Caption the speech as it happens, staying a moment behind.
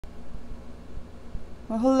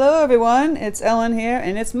Well, hello everyone, it's Ellen here,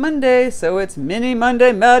 and it's Monday, so it's Mini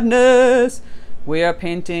Monday Madness. We are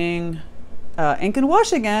painting ink and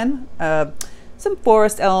wash again. Some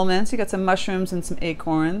forest elements. You got some mushrooms and some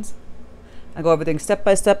acorns. I go over things step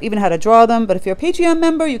by step, even how to draw them, but if you're a Patreon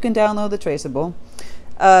member, you can download the traceable.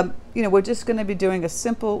 You know, we're just going to be doing a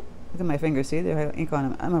simple, look at my fingers, see, they have ink on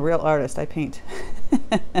them. I'm a real artist, I paint.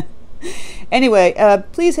 Anyway,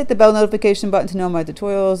 please hit the bell notification button to know my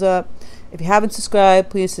tutorials up. If you haven't subscribed,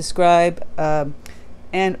 please subscribe.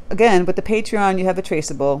 And again, with the Patreon, you have a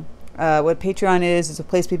traceable. What Patreon is a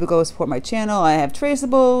place people go to support my channel. I have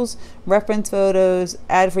traceables, reference photos,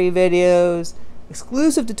 ad-free videos,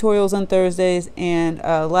 exclusive tutorials on Thursdays, and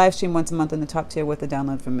live stream once a month in the top tier with a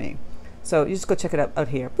download from me. So you just go check it out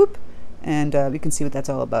here. Boop. And you can see what that's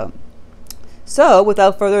all about. So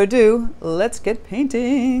without further ado, let's get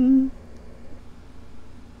painting.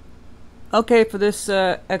 Okay, for this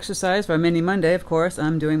exercise, for Mini Monday, of course,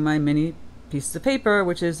 I'm doing my mini pieces of paper,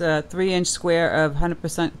 which is a 3-inch square of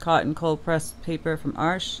 100% cotton cold pressed paper from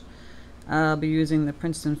Arsh. I'll be using the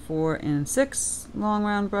Princeton 4 and 6 long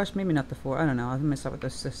round brush, maybe not the 4, I don't know, I'm going to start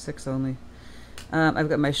with the 6 only. I've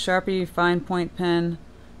got my Sharpie fine point pen,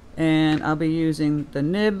 and I'll be using the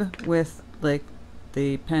nib with like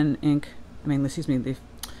the pen ink,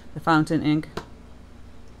 the fountain ink.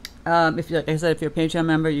 If you, like I said, if you're a Patreon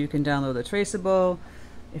member, you can download the traceable.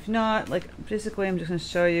 If not, like basically I'm just going to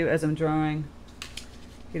show you as I'm drawing,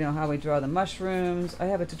 you know, how we draw the mushrooms. I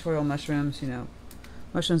have a tutorial on mushrooms, you know.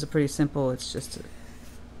 Mushrooms are pretty simple. It's just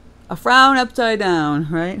a frown upside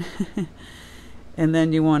down, right? And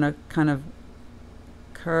then you want to kind of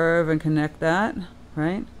curve and connect that,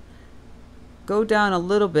 right? Go down a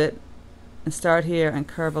little bit and start here and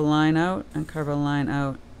curve a line out and curve a line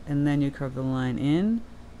out, and then you curve the line in.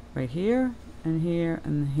 Right here and here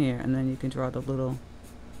and here, and then you can draw the little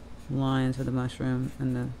lines for the mushroom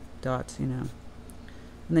and the dots, you know.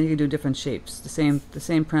 And then you can do different shapes. The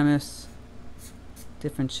same premise,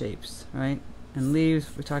 different shapes, right? And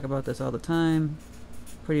leaves, we talk about this all the time.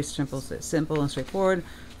 Pretty simple and straightforward.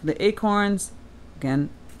 The acorns, again,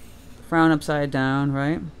 frown upside down,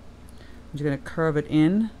 right? You're going to curve it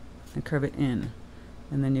in and curve it in,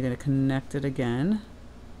 and then you're going to connect it again,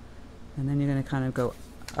 and then you're going to kind of go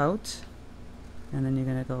out, and then you're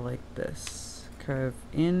going to go like this, curve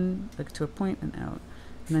in like to a point and out,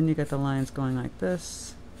 and then you got the lines going like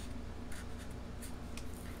this.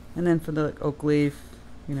 And then for the oak leaf,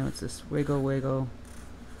 you know, it's this wiggle wiggle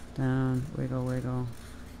down, wiggle wiggle,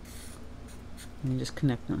 and you just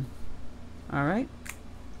connect them. Alright,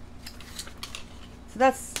 so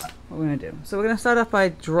that's what we're going to do. So we're going to start off by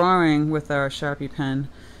drawing with our Sharpie pen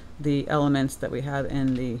the elements that we have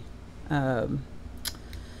in the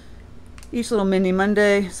each little Mini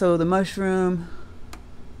Monday. So the mushroom,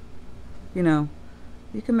 you know,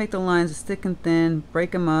 you can make the lines as thick and thin,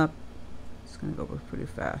 break them up. It's going to go pretty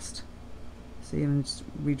fast. See, I'm just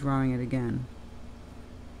redrawing it again.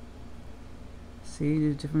 See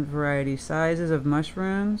the different variety sizes of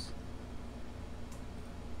mushrooms.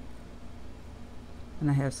 And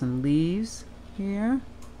I have some leaves here.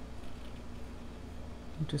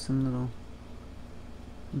 Into some little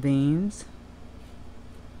veins.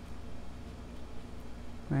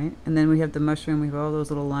 Right? And then we have the mushroom, we have all those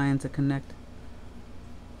little lines that connect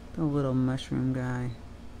the little mushroom guy.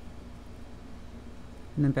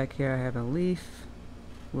 And then back here I have a leaf,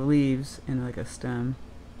 leaves, and like a stem.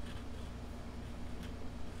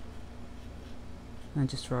 I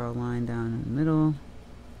just draw a line down in the middle.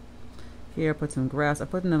 Here I put some grass. I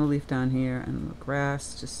put another leaf down here and a little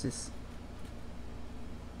grass, just this.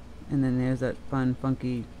 And then there's that fun,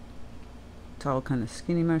 funky, tall, kind of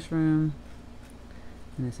skinny mushroom.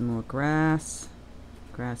 And there's some more grass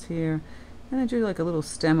here, and I drew like a little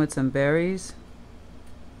stem with some berries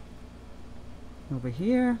over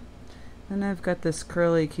here, and I've got this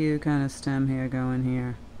curly Q kind of stem here going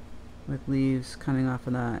here with leaves coming off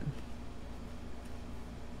of that.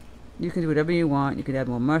 You can do whatever you want. You could add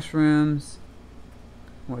more mushrooms,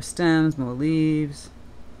 more stems, more leaves.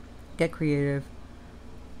 Get creative.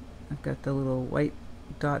 I've got the little white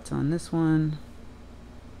dots on this one.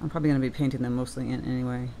 I'm probably going to be painting them mostly in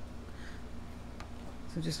anyway.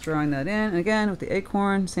 So just drawing that in. And again, with the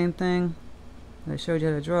acorn, same thing that I showed you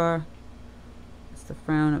how to draw. It's the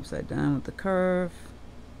frown upside down with the curve.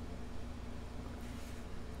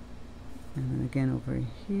 And then again over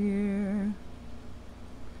here.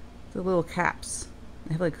 The little caps.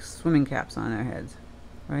 They have like swimming caps on their heads,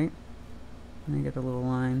 right? And you get the little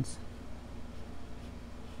lines.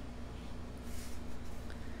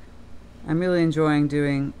 I'm really enjoying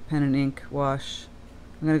doing pen and ink wash.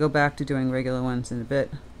 I'm going to go back to doing regular ones in a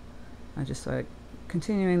bit. I just like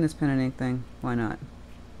continuing this pen and ink thing. Why not?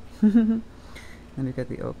 Then we got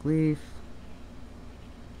the oak leaf.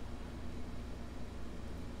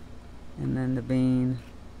 And then the vein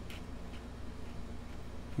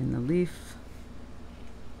in the leaf.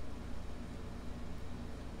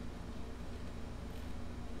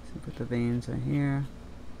 So put the veins right here.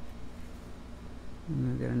 And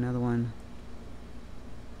then we got another one.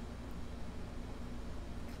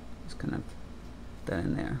 Just kind of put that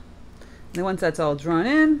in there. And then once that's all drawn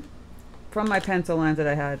in, from my pencil lines that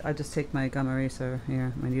I had, I just take my gum eraser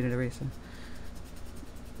here, my kneaded eraser,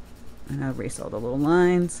 and I erase all the little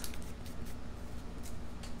lines.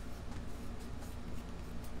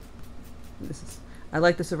 I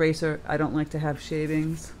like this eraser. I don't like to have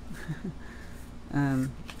shavings.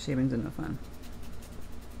 Shavings are no fun.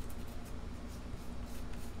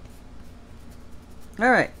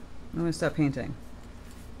 Alright, I'm going to start painting.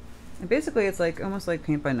 And basically it's like almost like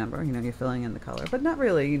paint by number, you know, you're filling in the color, but not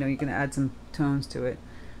really, you know, you can add some tones to it.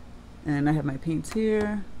 And I have my paints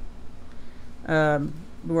here. We're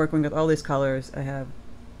working with all these colors. I have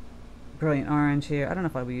brilliant orange here. I don't know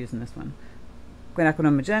if I'll be using this one.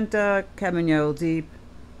 Quinachradone magenta, cadmium yellow deep,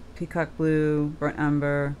 peacock blue, burnt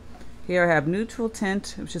umber. Here I have neutral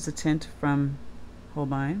tint, which is a tint from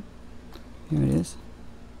Holbein. Here it is.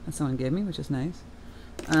 That someone gave me, which is nice.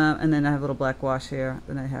 And then I have a little black gouache here.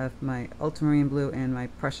 Then I have my ultramarine blue and my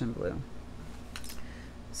Prussian blue.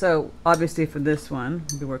 So obviously for this one,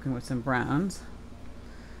 we'll be working with some browns.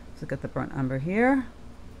 So got the burnt umber here.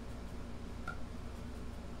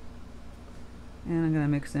 And I'm going to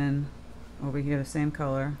mix in over here the same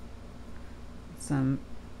color, some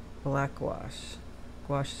black gouache.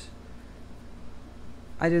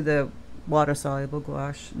 I do the water soluble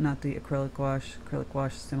gouache, not the acrylic gouache. Acrylic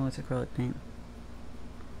gouache is similar to acrylic paint.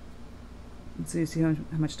 So you see how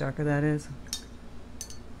much darker that is?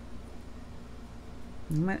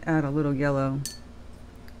 You might add a little yellow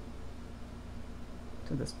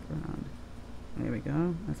to this brown. There we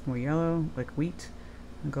go. That's more yellow, like wheat.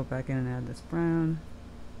 I'll go back in and add this brown.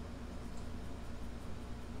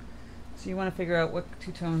 So you want to figure out what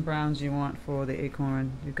two-tone browns you want for the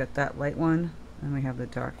acorn. You've got that light one, and we have the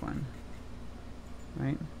dark one,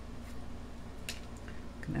 right? You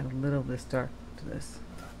can add a little of this dark to this.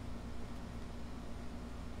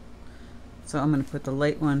 So I'm going to put the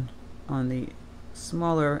light one on the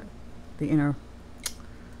smaller, the inner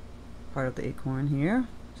part of the acorn here.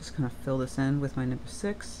 Just kind of fill this in with my number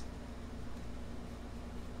 6.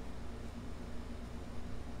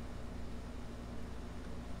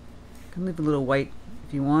 You can leave a little white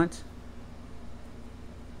if you want.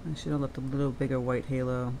 I should have left a little bigger white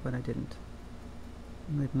halo, but I didn't.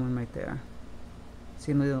 I'm leaving one right there.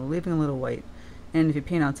 See, I'm leaving a little white. And if you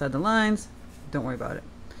paint outside the lines, don't worry about it.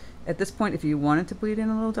 At this point, if you wanted to bleed in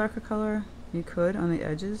a little darker color, you could on the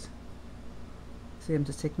edges. See, I'm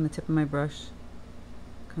just taking the tip of my brush,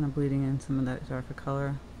 kind of bleeding in some of that darker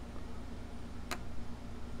color.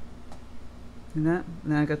 And then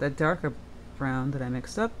I got that darker brown that I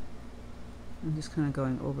mixed up. I'm just kind of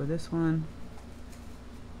going over this one.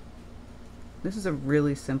 This is a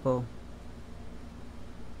really simple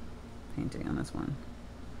painting on this one.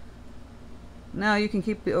 Now you can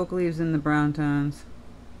keep the oak leaves in the brown tones,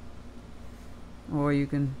 or you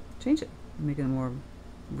can change it, make it more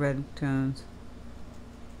red tones.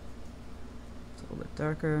 It's a little bit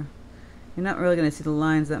darker. You're not really going to see the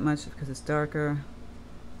lines that much because it's darker.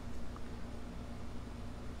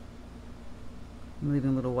 I'm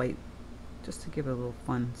leaving a little white just to give it a little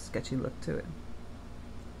fun, sketchy look to it.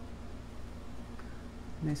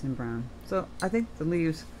 Nice and brown. So I think the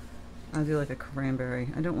leaves, I'll do like a cranberry.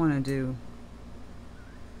 I don't want to do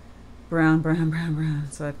brown, brown, brown, brown.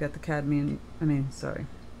 So I've got the cadmium,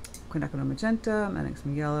 quinachradone magenta. I'm adding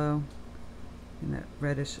some yellow and that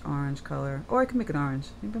reddish orange color. Or I can make it orange.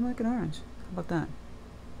 Maybe I'll make it orange. How about that?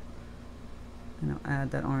 And I'll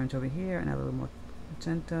add that orange over here and add a little more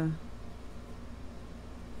magenta.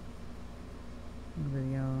 A little bit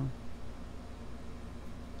of yellow.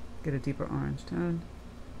 Get a deeper orange tone.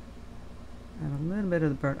 Add a little bit of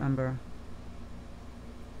the burnt umber.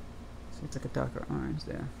 So it's like a darker orange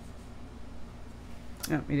there.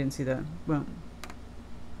 Oh, you didn't see that. Well,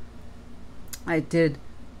 I did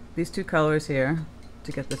these two colors here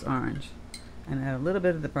to get this orange. And add a little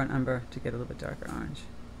bit of the burnt umber to get a little bit darker orange.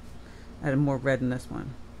 Added more red in this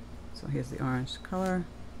one. So here's the orange color.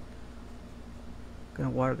 I'm going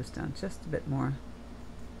to water this down just a bit more.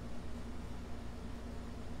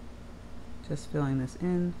 Just filling this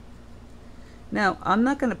in. Now, I'm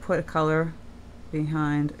not going to put a color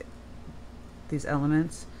behind these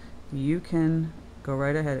elements. You can go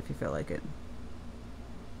right ahead if you feel like it.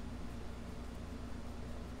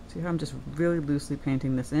 See how I'm just really loosely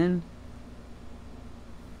painting this in?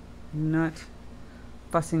 Not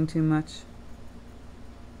fussing too much.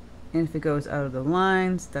 And if it goes out of the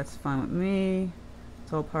lines, that's fine with me.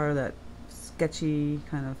 It's all part of that sketchy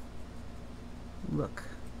kind of look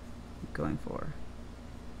I'm going for.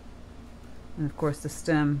 And of course the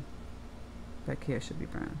stem back here should be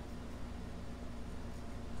brown.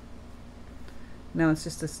 Now it's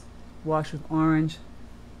just this wash with orange.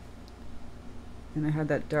 And I had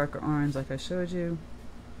that darker orange like I showed you.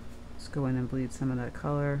 Let's go in and bleed some of that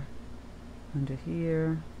color under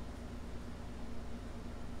here.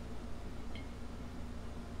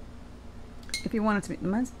 If you want it to be,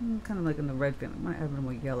 mine's kind of like in the red family. I might add a little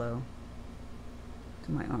more yellow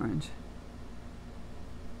to my orange.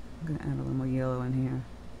 I'm going to add a little more yellow in here.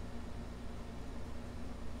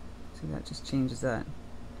 See, that just changes that.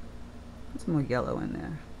 Put some more yellow in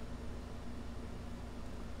there.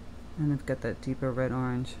 And I've got that deeper red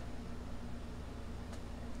orange.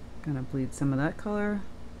 Gonna bleed some of that color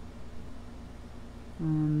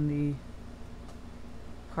on the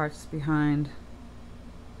parts behind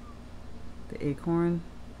the acorn.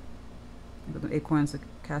 The acorns are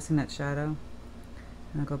casting that shadow.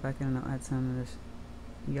 And I'll go back in and I'll add some of this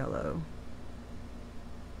yellow.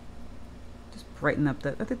 Just brighten up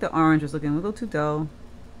that. I think the orange was looking a little too dull.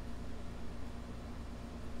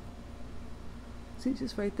 See,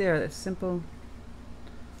 just right there, that's simple,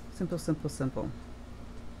 simple, simple, simple.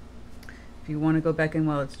 If you want to go back in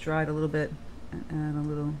while it's dried a little bit and add a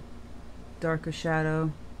little darker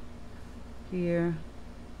shadow here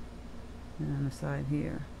and on the side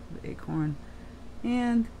here, the acorn.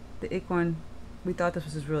 And the acorn, we thought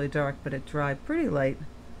this was really dark, but it dried pretty light.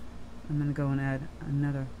 I'm going to go and add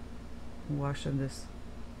another wash of this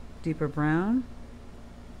deeper brown.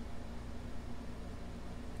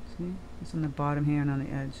 See? It's on the bottom here and on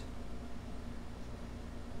the edge.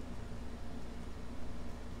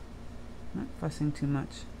 Not fussing too much.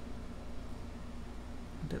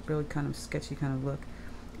 That really kind of sketchy kind of look.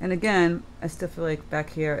 And again, I still feel like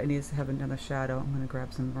back here it needs to have another shadow. I'm going to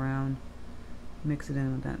grab some brown, mix it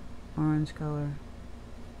in with that orange color,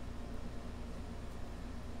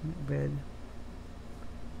 red.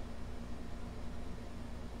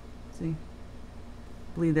 See?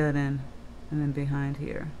 Bleed that in, and then behind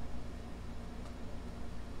here.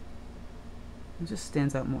 It just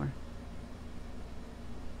stands out more.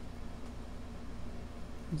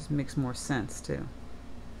 It just makes more sense too.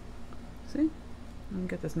 See? And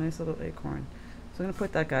get this nice little acorn. So I'm going to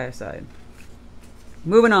put that guy aside.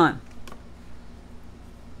 Moving on.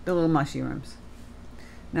 The little mushrooms.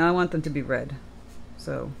 Now I want them to be red.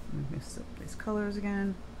 So I'm going to mix up these colors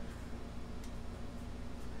again.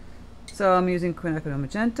 So I'm using quinachradone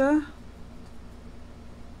magenta.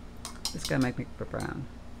 This guy might make it brown.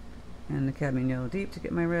 And the cadmium yellow deep to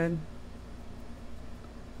get my red.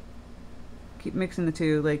 Keep mixing the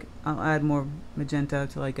two, like I'll add more magenta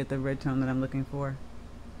till I get the red tone that I'm looking for.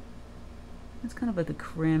 It's kind of like a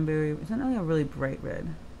cranberry, it's not really a really bright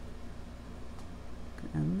red.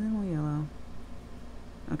 Add a little yellow.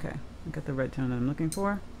 Okay, I got the red tone that I'm looking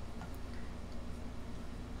for.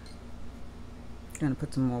 Gonna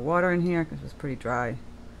put some more water in here because it's pretty dry.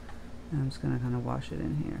 And I'm just gonna kind of wash it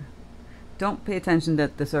in here. Don't pay attention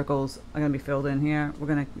that the circles are going to be filled in here. We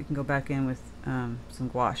can go back in with some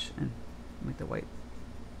gouache and make the white.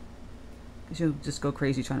 Because you'll just go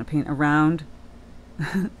crazy trying to paint around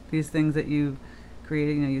these things that you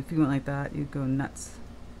created. You know, if you went like that, you'd go nuts.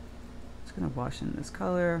 Just going to wash in this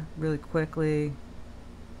color really quickly.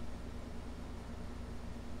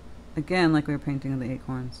 Again, like we were painting the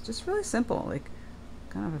acorns. Just really simple, like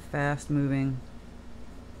kind of a fast moving.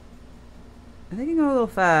 I think you go a little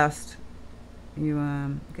fast.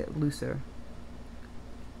 You get looser.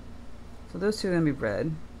 So those two are going to be red.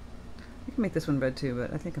 You can make this one red too,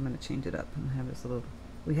 but I think I'm going to change it up and have this little,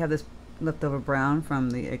 we have this leftover brown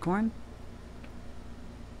from the acorn.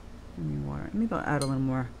 And water. Maybe I'll add a little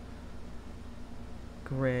more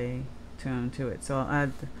gray tone to it. So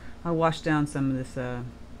I'll wash down some of this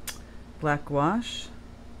black gouache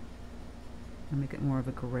and make it more of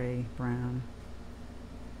a gray brown.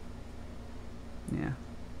 Yeah,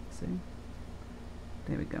 see?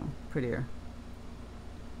 There we go, prettier.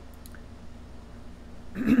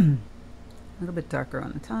 A little bit darker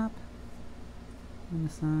on the top, on the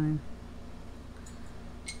side.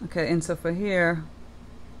 Okay, and so for here,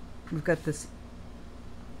 we've got this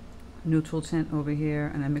neutral tint over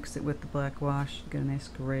here, and I mixed it with the black gouache, get a nice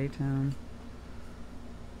gray tone.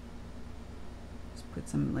 Just put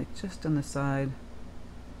some like just on the side,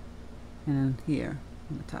 and then here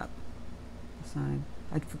on the top, the side.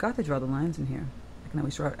 I forgot to draw the lines in here. I can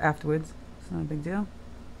always draw it afterwards. It's not a big deal.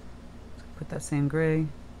 put that same gray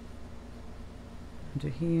under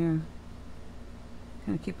here.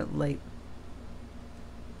 Kind of keep it light,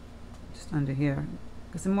 just under here,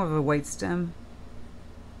 because it's more of a white stem.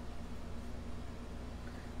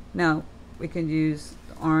 Now we can use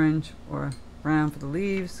the orange or brown for the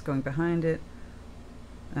leaves going behind it.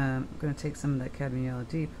 I'm going to take some of that cadmium yellow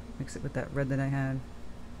deep, mix it with that red that I had.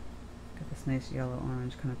 Get this nice yellow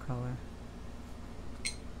orange kind of color.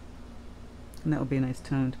 And that would be a nice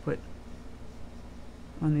tone to put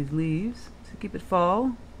on these leaves to keep it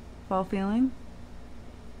fall feeling.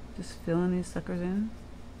 Just filling these suckers in.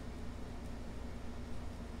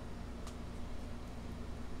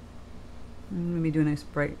 And maybe do a nice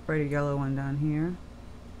brighter yellow one down here.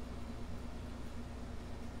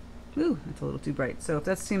 Ooh, that's a little too bright. So if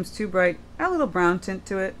that seems too bright, add a little brown tint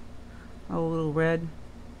to it. A little red,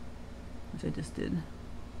 which I just did.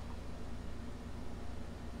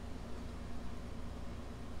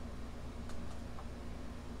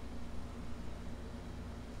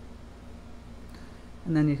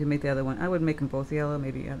 And then you can make the other one. I would make them both yellow.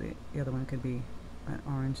 Maybe the other one could be an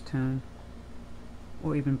orange tone,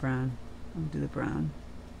 or even brown. I'll do the brown.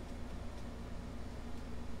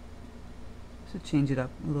 So change it up,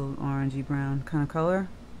 a little orangey brown kind of color.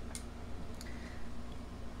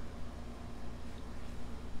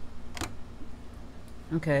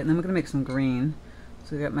 Okay, and then we're going to make some green.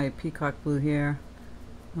 So I got my peacock blue here.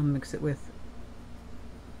 I'll mix it with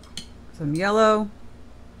some yellow.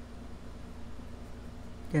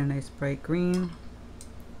 Get a nice bright green.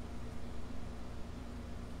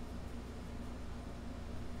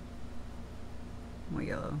 More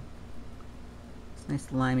yellow. It's nice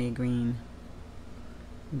limey green.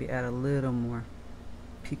 Maybe add a little more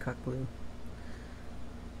peacock blue.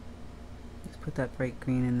 Let's put that bright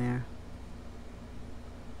green in there.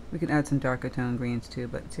 We can add some darker tone greens too,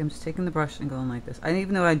 but see, I'm just taking the brush and going like this.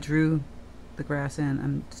 Even though I drew the grass in,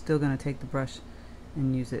 I'm still going to take the brush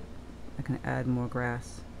and use it. I can add more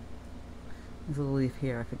grass. There's a little leaf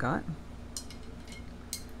here I forgot.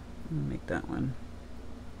 I'm going to make that one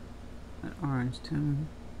an orange tone.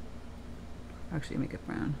 Actually, make it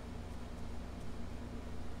brown.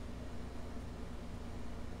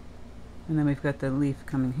 And then we've got the leaf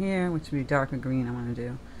coming here, which would be darker green I want to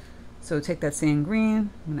do. So take that same green,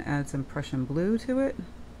 I'm going to add some Prussian blue to it.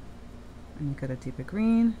 And you've got a deeper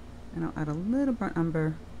green. And I'll add a little burnt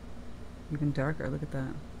umber, even darker, look at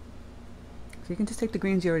that. So you can just take the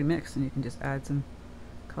greens you already mixed and you can just add some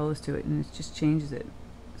colors to it and it just changes it.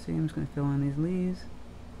 See, I'm just going to fill in these leaves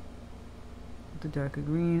with the darker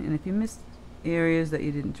green. And if you missed areas that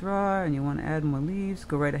you didn't draw and you want to add more leaves,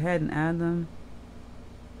 go right ahead and add them.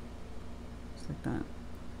 Just like that.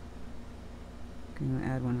 I'm going to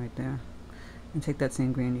add one right there. And take that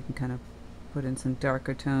same green, you can kind of put in some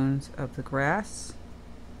darker tones of the grass.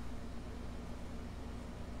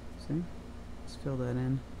 See? Just fill that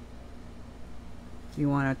in. You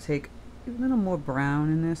want to take a little more brown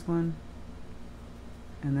in this one.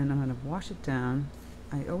 And then I'm going to wash it down.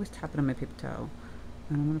 I always tap it on my paper towel.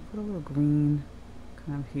 And I'm going to put a little green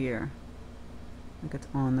kind of here. Like it's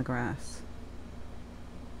on the grass.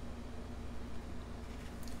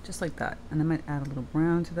 Just like that. And I might add a little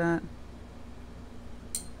brown to that.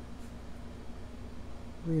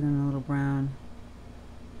 Bleed in a little brown.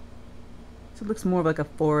 So it looks more like a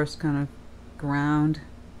forest kind of ground.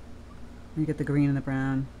 You get the green and the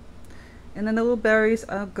brown. And then the little berries,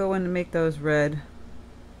 I'll go in and make those red.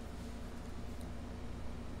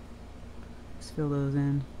 Just fill those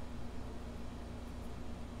in.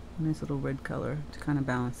 Nice little red color to kind of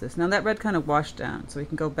balance this. Now that red kind of washed down, so we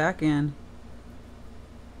can go back in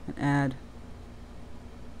and add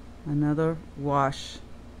another wash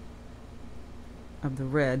of the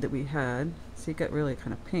red that we had. See, it got really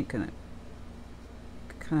kind of pink in it.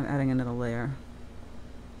 Kind of adding another layer.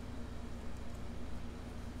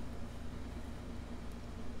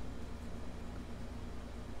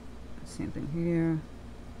 Same thing here.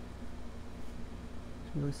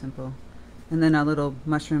 It's really simple. And then our little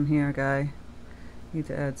mushroom here guy, need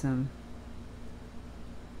to add some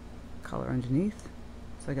color underneath.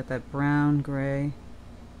 So I got that brown gray,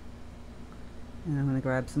 and I'm going to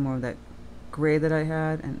grab some more of that gray that I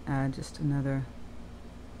had and add just another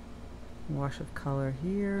wash of color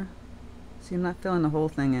here. See, I'm not filling the whole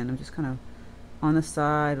thing in, I'm just kind of on the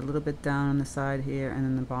side, a little bit down on the side here, and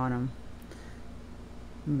then the bottom.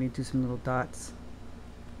 Maybe do some little dots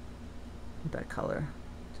with that color.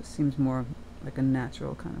 Just seems more like a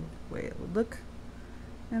natural kind of way it would look.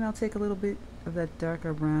 And I'll take a little bit of that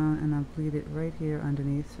darker brown and I'll bleed it right here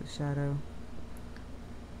underneath the shadow.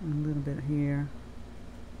 And a little bit here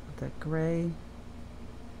with that gray.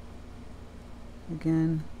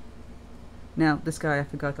 Again, Now this guy, I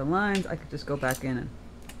forgot the lines. I could just go back in and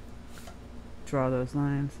draw those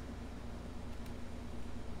lines.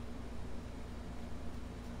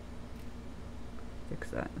 Fix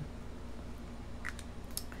that.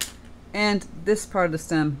 And this part of the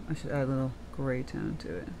stem, I should add a little gray tone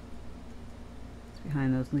to it. It's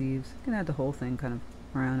behind those leaves. You can add the whole thing kind of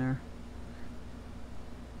browner.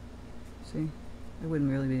 See? It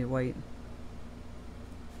wouldn't really be white.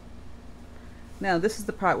 Now this is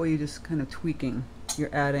the part where you're just kind of tweaking.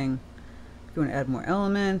 You're adding, if you want to add more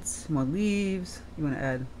elements, more leaves, you want to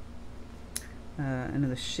add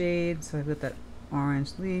another shade. So I've got that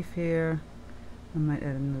orange leaf here. I might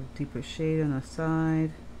add another deeper shade on the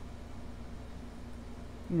side.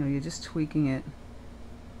 You know, you're just tweaking it.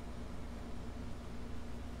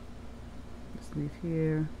 This leaf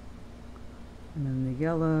here. And then the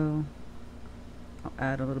yellow. I'll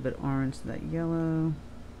add a little bit of orange to that yellow.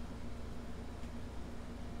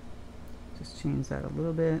 Just change that a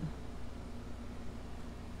little bit.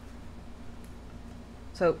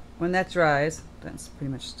 So when that dries, that's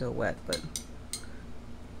pretty much still wet, but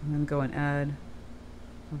I'm going to go and add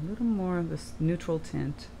a little more of this neutral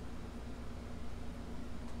tint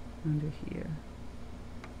under here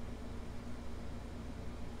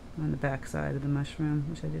on the back side of the mushroom,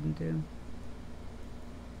 which I didn't do,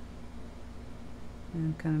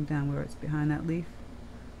 and kind of down where it's behind that leaf.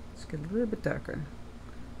 Just get a little bit darker,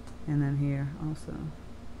 and then here also.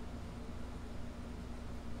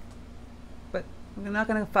 But we're not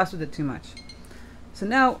going to fuss with it too much. So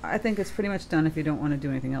now I think it's pretty much done if you don't want to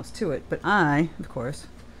do anything else to it. But I, of course,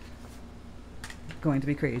 am going to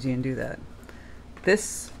be crazy and do that.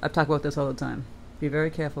 This, I've talked about this all the time. Be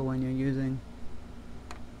very careful when you're using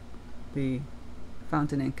the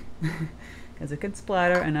fountain ink because it can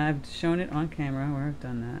splatter, and I've shown it on camera where I've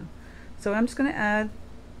done that. So I'm just going to add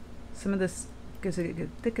some of this, because you get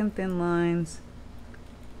thick and thin lines,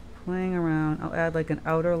 playing around. I'll add like an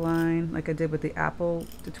outer line like I did with the apple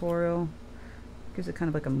tutorial. Gives it kind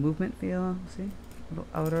of like a movement feel. See? Little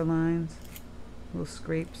outer lines, little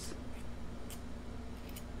scrapes.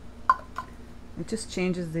 It just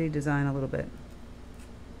changes the design a little bit.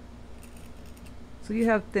 So you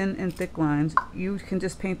have thin and thick lines. You can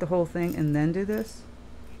just paint the whole thing and then do this.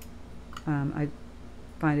 I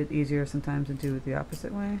find it easier sometimes to do it the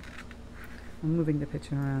opposite way. I'm moving the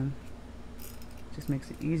picture around. Just makes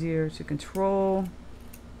it easier to control.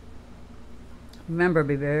 Remember,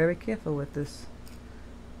 be very careful with this,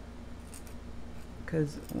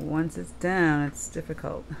 because once it's down, it's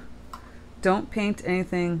difficult. Don't paint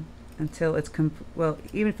anything until it's well,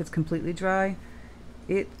 even if it's completely dry,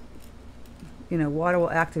 it, you know, water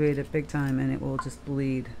will activate it big time and it will just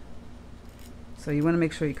bleed. So you want to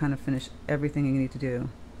make sure you kind of finish everything you need to do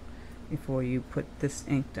before you put this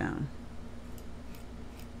ink down.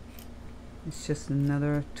 It's just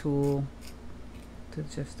another tool to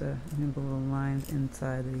just nimble little lines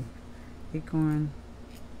inside the acorn,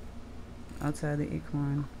 outside the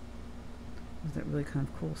acorn. There's that really kind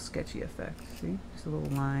of cool sketchy effect. See? Just little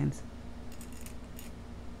lines.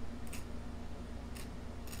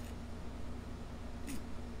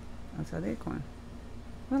 Outside the acorn.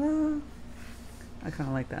 Voila! I kind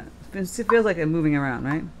of like that. It feels like they're moving around,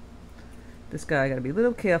 right? This guy, I gotta be a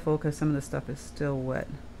little careful because some of the stuff is still wet.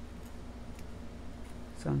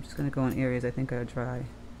 So I'm just going to go in areas I think are dry.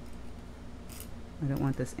 I don't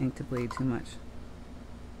want this ink to bleed too much.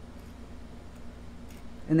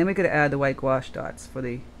 And then we could add the white gouache dots for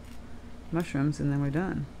the mushrooms, and then we're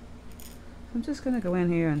done. So I'm just going to go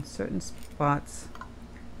in here in certain spots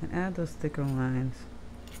and add those thicker lines.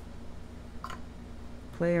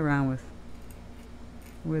 Play around with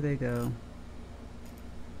where they go.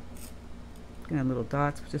 Gonna have little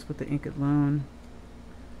dots just with the ink alone.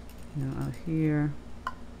 You know, out here.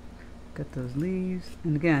 Got those leaves,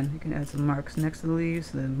 and again, you can add some marks next to the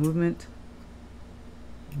leaves. So the movement.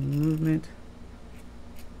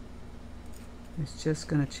 It's just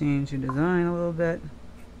going to change your design a little bit,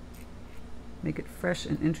 make it fresh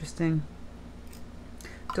and interesting.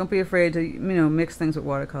 Don't be afraid to, you know, mix things with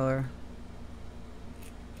watercolor.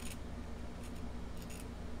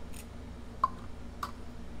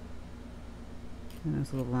 And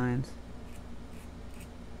those little lines.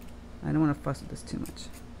 I don't want to fuss with this too much,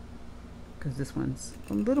 because this one's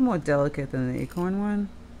a little more delicate than the acorn one.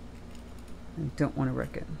 I don't want to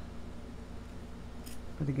wreck it.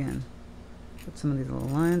 But again, put some of these little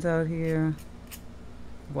lines out here.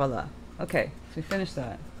 Voila. Okay, so we finished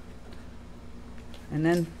that. And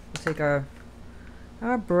then we'll take our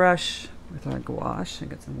brush with our gouache. I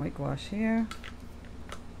got some white gouache here.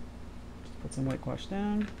 Just put some white gouache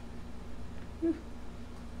down.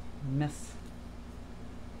 Mess.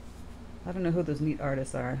 I don't know who those neat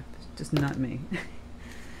artists are. It's just not me.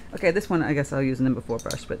 Okay, this one I guess I'll use a number 4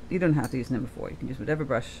 brush, but you don't have to use number 4. You can use whatever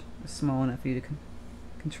brush is small enough for you to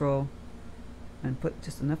control, and put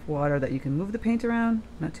just enough water that you can move the paint around,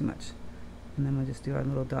 not too much. And then we'll just do our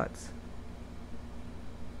little dots.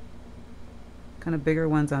 Kind of bigger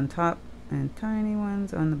ones on top and tiny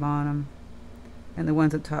ones on the bottom. And the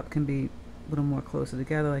ones at top can be a little more closer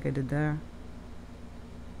together like I did there.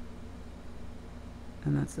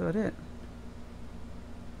 And that's about it.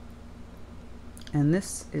 And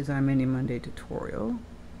this is our Mini Monday tutorial.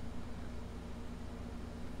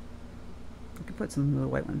 I could put some little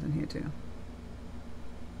white ones in here too.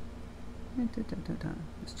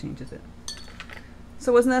 Just changes it.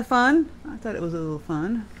 So wasn't that fun? I thought it was a little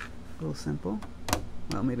fun, a little simple.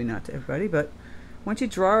 Well, maybe not to everybody, but once you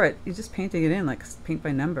draw it, you're just painting it in like paint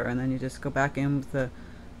by number, and then you just go back in with the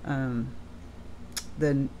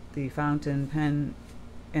fountain pen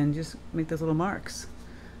and just make those little marks.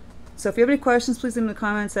 So if you have any questions, please leave them in the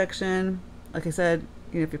comment section. Like I said,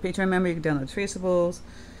 you know, if you're a Patreon member, you can download traceables.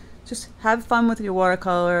 Just have fun with your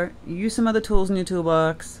watercolor. Use some other tools in your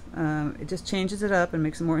toolbox. It just changes it up and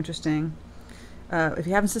makes it more interesting. If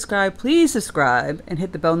you haven't subscribed, please subscribe and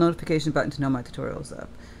hit the bell notification button to know my tutorials up.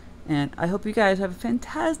 And I hope you guys have a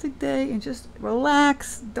fantastic day and just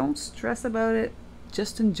relax. Don't stress about it.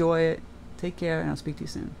 Just enjoy it. Take care, and I'll speak to you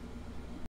soon.